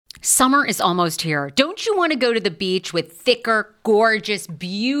Summer is almost here. Don't you want to go to the beach with thicker, gorgeous,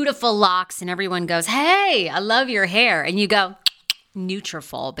 beautiful locks and everyone goes, "Hey, I love your hair." And you go,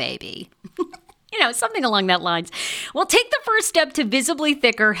 "Nutrafol, baby." Something along that lines. Well, take the first step to visibly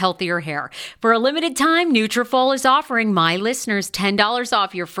thicker, healthier hair. For a limited time, Nutrafol is offering my listeners $10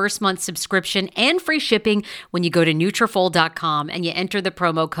 off your first month subscription and free shipping when you go to Nutrafol.com and you enter the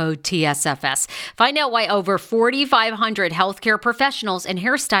promo code TSFS. Find out why over 4,500 healthcare professionals and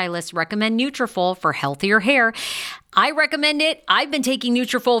hairstylists recommend Nutrafol for healthier hair. I recommend it. I've been taking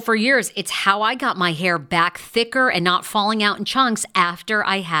Nutrafol for years. It's how I got my hair back thicker and not falling out in chunks after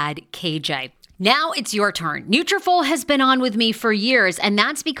I had KJ. Now it's your turn. Nutrafol has been on with me for years, and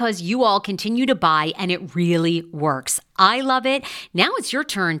that's because you all continue to buy, and it really works. I love it. Now it's your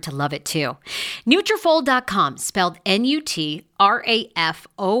turn to love it too. Nutrafol.com, spelled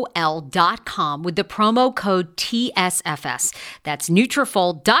Nutrafol.com with the promo code TSFS. That's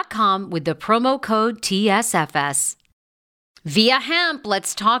Nutrafol.com with the promo code TSFS. Via Hemp,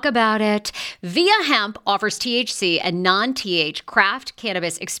 let's talk about it. Via Hemp offers THC and non-TH craft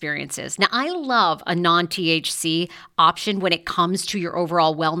cannabis experiences. Now, I love a non-THC option when it comes to your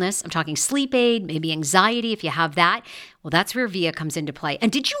overall wellness. I'm talking sleep aid, maybe anxiety if you have that. Well, that's where Via comes into play.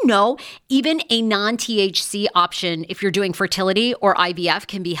 And did you know even a non-THC option, if you're doing fertility or IVF,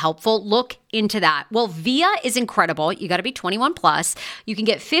 can be helpful? Look into that. Well, Via is incredible. You got to be 21 plus. You can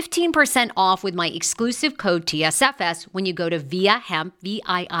get 15% off with my exclusive code TSFS when you go to Via Hemp,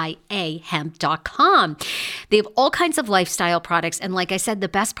 VIIA hemp.com. They have all kinds of lifestyle products. And like I said, the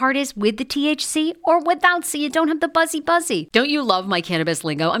best part is with the THC or without, so you don't have the buzzy. Don't you love my cannabis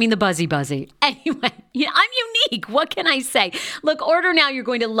lingo? I mean, the buzzy. Anyway, I'm unique. What can I say? Look, order now. You're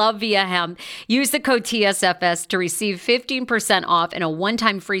going to love Via Hemp. Use the code TSFS to receive 15% off and a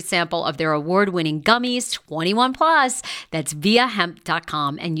one-time free sample of their award-winning gummies, 21 plus. That's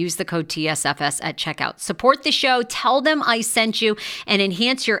viahemp.com, and use the code TSFS at checkout. Support the show. Tell them I sent you, and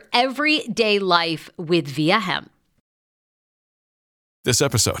enhance your everyday life with Via Hemp. This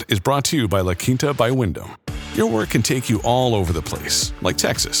episode is brought to you by La Quinta by Wyndham. Your work can take you all over the place, like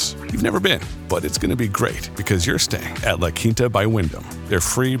Texas. You've never been, but it's going to be great because you're staying at La Quinta by Wyndham. Their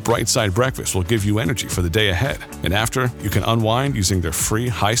free Bright Side breakfast will give you energy for the day ahead. And after, you can unwind using their free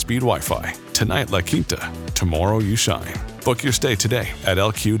high-speed Wi-Fi. Tonight, La Quinta. Tomorrow, you shine. Book your stay today at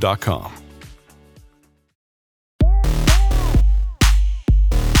LQ.com.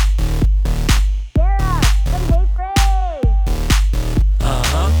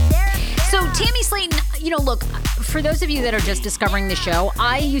 Tammy Slaton, look, for those of you that are just discovering the show,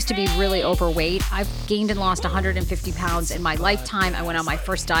 I used to be really overweight. I've gained and lost 150 pounds in my lifetime. I went on my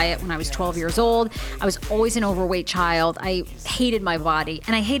first diet when I was 12 years old. I was always an overweight child. I hated my body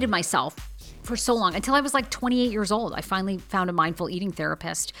and I hated myself for so long until I was like 28 years old. I finally found a mindful eating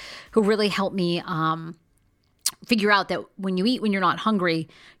therapist who really helped me figure out that when you eat when you're not hungry,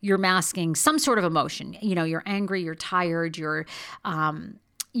 you're masking some sort of emotion. You're angry, you're tired, you're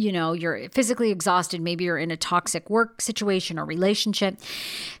physically exhausted. Maybe you're in a toxic work situation or relationship.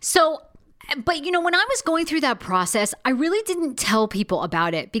 So, but when I was going through that process, I really didn't tell people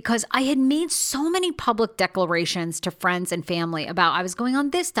about it because I had made so many public declarations to friends and family about I was going on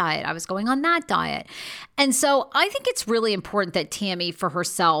this diet, I was going on that diet. And so I think it's really important that Tammy, for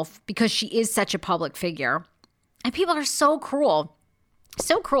herself, because she is such a public figure, and people are so cruel.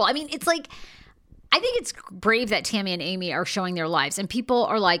 I mean, it's like, I think it's brave that Tammy and Amy are showing their lives. And people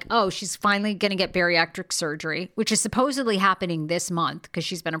are like, oh, she's finally going to get bariatric surgery, which is supposedly happening this month because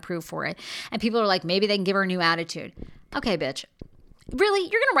she's been approved for it. And people are like, maybe they can give her a new attitude. Okay, bitch. Really?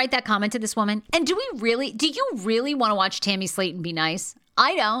 You're going to write that comment to this woman? And do you really want to watch Tammy Slaton be nice?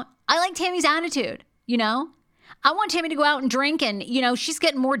 I don't. I like Tammy's attitude, I want Tammy to go out and drink and, she's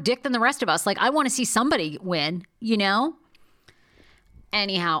getting more dick than the rest of us. Like, I want to see somebody win,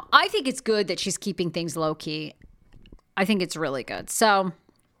 Anyhow, I think it's good that she's keeping things low key. I think it's really good. So,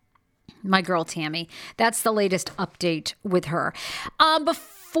 my girl Tammy, that's the latest update with her.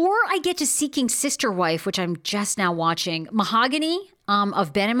 Before I get to Seeking Sister Wife, which I'm just now watching, Mahogany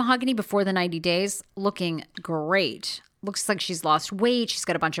of Ben and Mahogany Before the 90 Days, looking great. Looks like she's lost weight. She's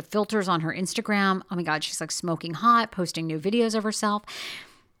got a bunch of filters on her Instagram. Oh my God, she's like smoking hot, posting new videos of herself.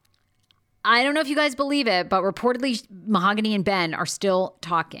 I don't know if you guys believe it, but reportedly Mahogany and Ben are still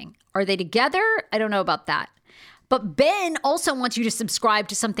talking. Are they together? I don't know about that. But Ben also wants you to subscribe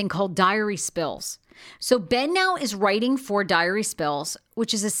to something called Diary Spills. So Ben now is writing for Diary Spills,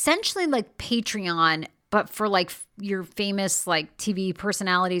 which is essentially like Patreon, but for like your famous like TV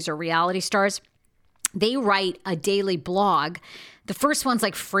personalities or reality stars. They write a daily blog. The first one's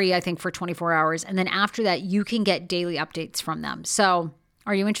like free, I think, for 24 hours. And then after that, you can get daily updates from them. So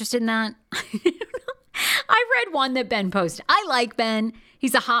Are you interested in that? I read one that Ben posted. I like Ben.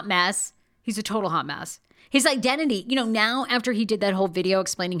 He's a hot mess. He's a total hot mess. His identity, now after he did that whole video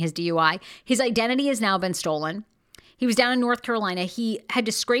explaining his DUI, his identity has now been stolen. He was down in North Carolina. He had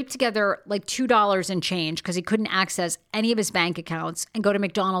to scrape together like $2 and change because he couldn't access any of his bank accounts and go to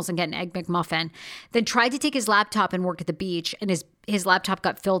McDonald's and get an Egg McMuffin. Then tried to take his laptop and work at the beach, and his laptop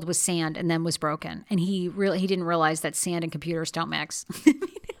got filled with sand and then was broken. And he didn't realize that sand and computers don't mix.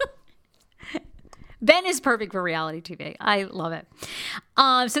 Ben is perfect for reality TV. I love it.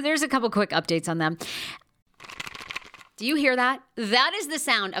 So there's a couple quick updates on them. Do you hear that? That is the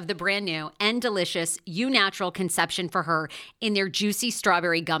sound of the brand new and delicious Eu Natural Conception for Her in their juicy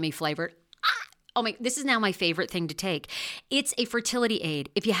strawberry gummy flavor. Oh my, this is now my favorite thing to take. It's a fertility aid.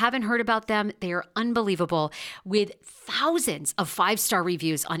 If you haven't heard about them, they are unbelievable with thousands of 5-star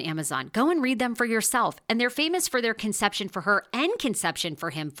reviews on Amazon. Go and read them for yourself. And they're famous for their Conception for Her and Conception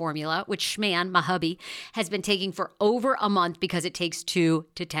for Him formula, which Schman, my hubby, has been taking for over a month because it takes 2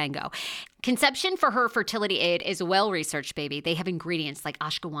 to tango. Conception for Her fertility aid is well-researched, baby. They have ingredients like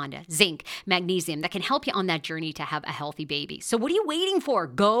ashwagandha, zinc, magnesium that can help you on that journey to have a healthy baby. So what are you waiting for?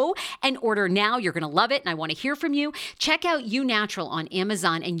 Go and order now. You're going to love it, and I want to hear from you. Check out Eu Natural on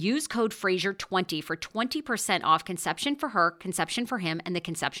Amazon and use code Fraser20 for 20% off Conception for Her, Conception for Him, and the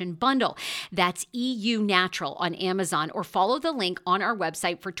Conception Bundle. That's EU Natural on Amazon, or follow the link on our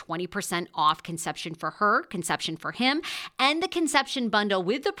website for 20% off Conception for Her, Conception for Him, and the Conception Bundle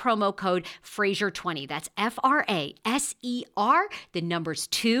with the promo code Fraser20. That's Fraser, the numbers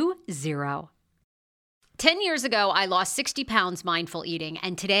 20. 10 years ago, I lost 60 pounds mindful eating,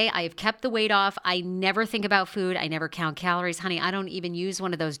 and today I have kept the weight off. I never think about food. I never count calories. Honey, I don't even use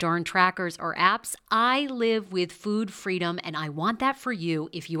one of those darn trackers or apps. I live with food freedom, and I want that for you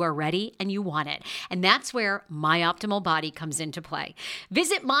if you are ready and you want it. And that's where My Optimal Body comes into play.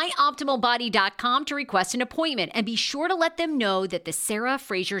 Visit myoptimalbody.com to request an appointment, and be sure to let them know that the Sarah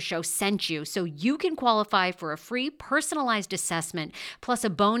Fraser Show sent you so you can qualify for a free personalized assessment plus a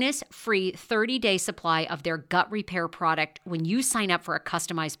bonus free 30-day supply of their gut repair product when you sign up for a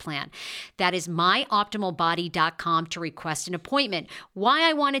customized plan. That is myoptimalbody.com to request an appointment. Why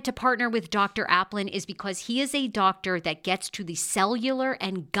I wanted to partner with Dr. Applin is because he is a doctor that gets to the cellular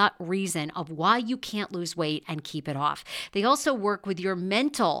and gut reason of why you can't lose weight and keep it off. They also work with your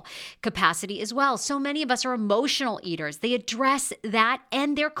mental capacity as well. So many of us are emotional eaters. They address that,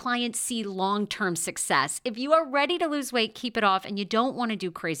 and their clients see long-term success. If you are ready to lose weight, keep it off, and you don't want to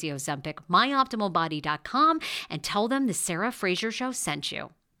do crazy Ozempic, myoptimalbody.com, and tell them the Sarah Fraser Show sent you.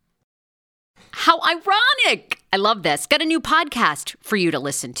 How ironic! I love this. Got a new podcast for you to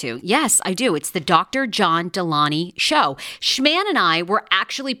listen to. Yes, I do. It's the Dr. John Delaney Show. Schman and I were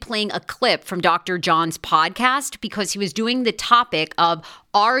actually playing a clip from Dr. John's podcast because he was doing the topic of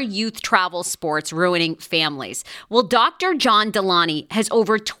are youth travel sports ruining families? Well, Dr. John Delaney has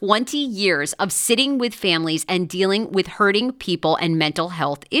over 20 years of sitting with families and dealing with hurting people and mental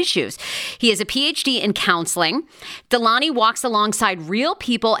health issues. He has a PhD in counseling. Delaney walks alongside real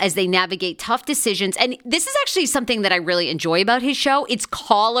people as they navigate tough decisions. And this is actually something that I really enjoy about his show. It's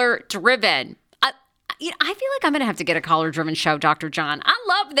caller driven. I feel like I'm going to have to get a caller-driven show, Dr. John. I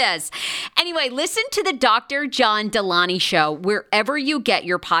love this. Anyway, listen to the Dr. John Delaney Show wherever you get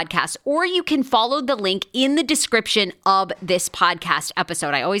your podcasts, or you can follow the link in the description of this podcast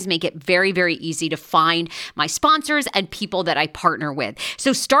episode. I always make it very, very easy to find my sponsors and people that I partner with.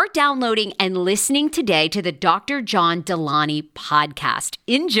 So start downloading and listening today to the Dr. John Delaney podcast.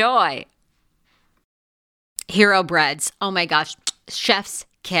 Enjoy. Hero Breads. Oh my gosh. Chef's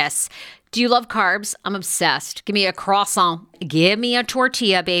kiss. Do you love carbs? I'm obsessed. Give me a croissant. Give me a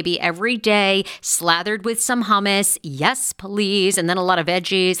tortilla, baby, every day, slathered with some hummus. Yes, please. And then a lot of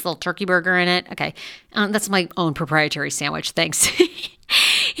veggies, a little turkey burger in it. Okay. That's my own proprietary sandwich. Thanks.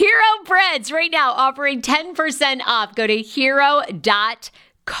 Hero Breads right now offering 10% off. Go to hero.co.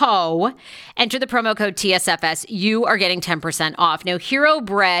 Enter the promo code TSFS. You are getting 10% off. Now, Hero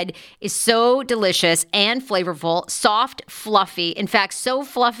Bread is so delicious and flavorful, soft, fluffy. In fact, so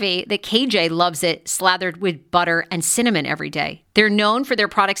fluffy that KJ loves it slathered with butter and cinnamon every day. They're known for their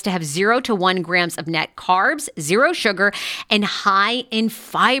products to have 0 to 1 grams of net carbs, 0 sugar, and high in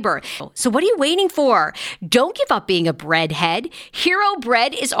fiber. So what are you waiting for? Don't give up being a breadhead. Hero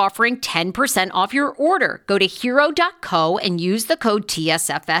Bread is offering 10% off your order. Go to hero.co and use the code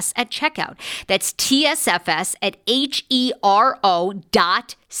TSFS at checkout. That's TSFS at HERO.CO.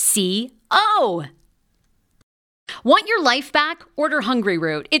 Want your life back? Order Hungry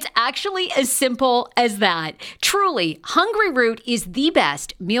Root. It's actually as simple as that. Truly, Hungry Root is the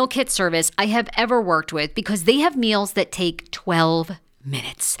best meal kit service I have ever worked with because they have meals that take 12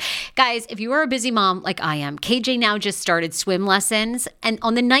 minutes. Guys, if you are a busy mom like I am, KJ now just started swim lessons. And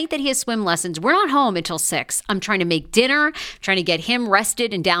on the night that he has swim lessons, we're not home until 6. I'm trying to make dinner, trying to get him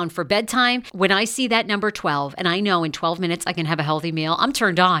rested and down for bedtime. When I see that number 12, and I know in 12 minutes I can have a healthy meal, I'm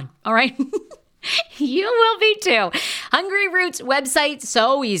turned on. All right. You will be too. Hungry Roots website,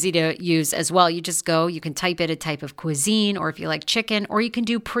 so easy to use as well. You just go, you can type in a type of cuisine, or if you like chicken, or you can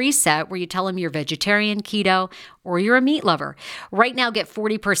do preset where you tell them you're vegetarian, keto, or you're a meat lover. Right now, get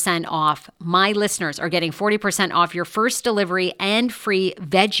 40% off. My listeners are getting 40% off your first delivery and free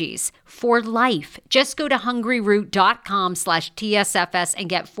veggies for life. Just go to hungryroot.com/TSFS and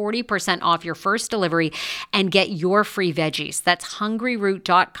get 40% off your first delivery and get your free veggies. That's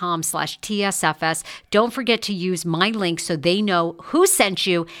hungryroot.com/TSFS. Don't forget to use my link so they know who sent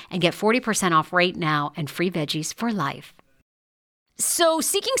you and get 40% off right now and free veggies for life. So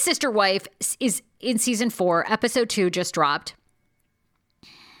Seeking Sister Wife is in season 4, episode 2 just dropped.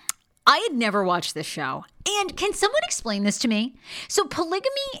 I had never watched this show. And can someone explain this to me? So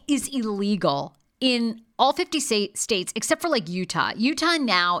polygamy is illegal in all 50 states except for like Utah. Utah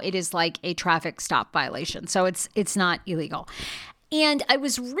now, it is like a traffic stop violation. So it's not illegal. And I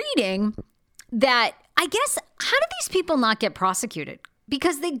was reading that, I guess, how do these people not get prosecuted?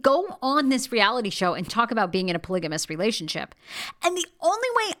 Because they go on this reality show and talk about being in a polygamous relationship. And the only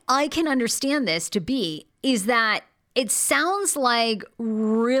way I can understand this to be is that it sounds like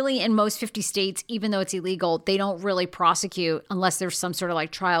really in most 50 states, even though it's illegal, they don't really prosecute unless there's some sort of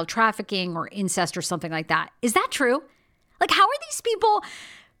like child trafficking or incest or something like that. Is that true? Like, how are these people...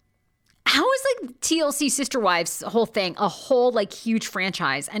 How is like TLC Sister Wives whole thing a whole like huge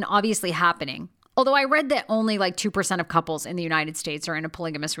franchise and obviously happening? Although I read that only like 2% of couples in the United States are in a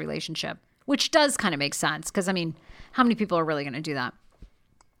polygamous relationship, which does kind of make sense because, I mean, how many people are really going to do that?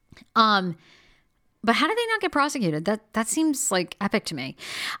 But how did they not get prosecuted? That seems like epic to me.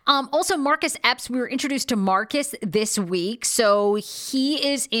 Also, Marcus Epps, we were introduced to Marcus this week. So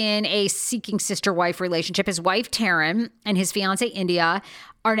he is in a Seeking Sister Wife relationship. His wife, Taryn, and his fiance, India,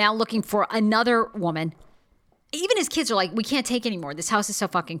 are now looking for another woman. Even his kids are like, we can't take anymore. This house is so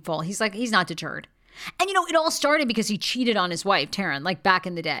fucking full. He's like, he's not deterred. And, you know, it all started because he cheated on his wife, Taryn, like back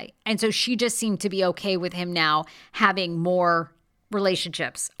in the day. And so she just seemed to be okay with him now having more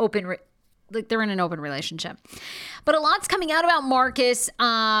relationships, like they're in an open relationship. But a lot's coming out about Marcus.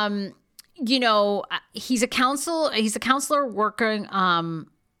 You know, he's a counselor working,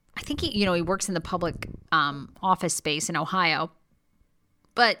 I think he works in the public office space in Ohio.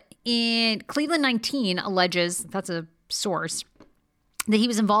 But in Cleveland 19 alleges, that's a source, that he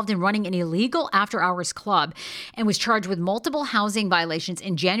was involved in running an illegal after-hours club and was charged with multiple housing violations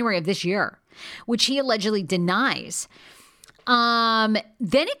in January of this year, which he allegedly denies. Then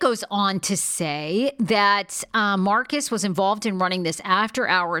it goes on to say that Marcus was involved in running this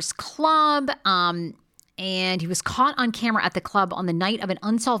after-hours club, and he was caught on camera at the club on the night of an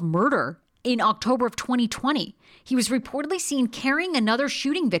unsolved murder in October of 2020. He was reportedly seen carrying another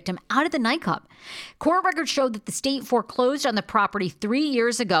shooting victim out of the nightclub. Court records showed that the state foreclosed on the property 3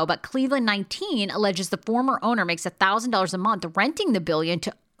 years ago, but Cleveland 19 alleges the former owner makes $1,000 a month renting the building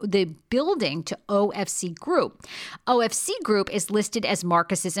to OFC Group. OFC Group is listed as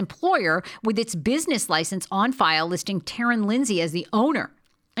Marcus's employer with its business license on file listing Taryn Lindsay as the owner.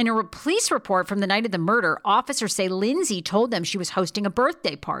 In a police report from the night of the murder, officers say Lindsay told them she was hosting a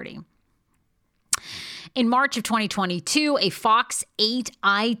birthday party. In March of 2022, a Fox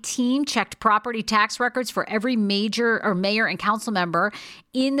 8i team checked property tax records for every mayor and council member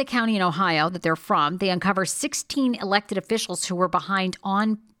in the county in Ohio that they're from. They uncovered 16 elected officials who were behind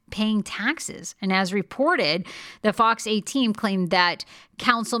on paying taxes. And as reported, the Fox 8 team claimed that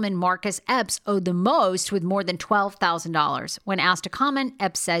Councilman Marcus Epps owed the most with more than $12,000. When asked to comment,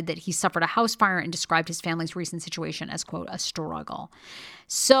 Epps said that he suffered a house fire and described his family's recent situation as, quote, a struggle.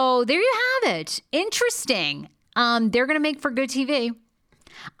 So there you have it. Interesting. They're going to make for good TV.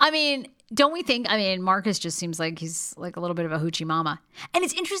 I mean, don't we think? I mean, Marcus just seems like he's like a little bit of a hoochie mama. And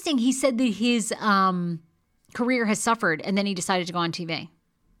it's interesting. He said that his career has suffered and then he decided to go on TV.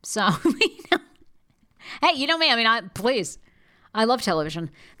 So, hey, you know me. I mean, please. I love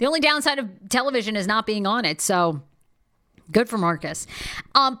television. The only downside of television is not being on it. So good for Marcus.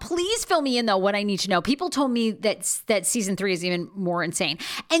 Please fill me in, though, what I need to know. People told me that season 3 is even more insane.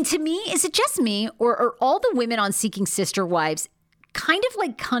 And to me, is it just me or are all the women on Seeking Sister Wives kind of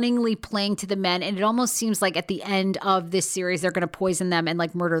like cunningly playing to the men? And it almost seems like at the end of this series, they're going to poison them and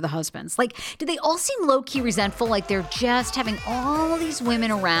like murder the husbands. Like, do they all seem low-key resentful? Like they're just having all these women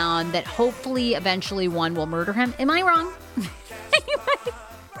around that hopefully eventually one will murder him. Am I wrong?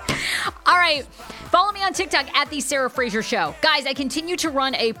 All right. Follow me on TikTok at The Sarah Fraser Show. Guys, I continue to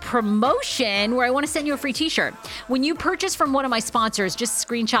run a promotion where I want to send you a free t-shirt. When you purchase from one of my sponsors, just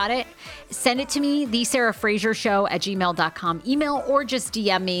screenshot it, send it to me, thesarahfrasershow@gmail.com, email, or just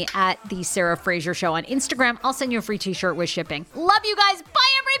DM me at The Sarah Fraser Show on Instagram. I'll send you a free t-shirt with shipping. Love you guys. Bye,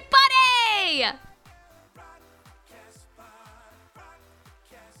 everybody.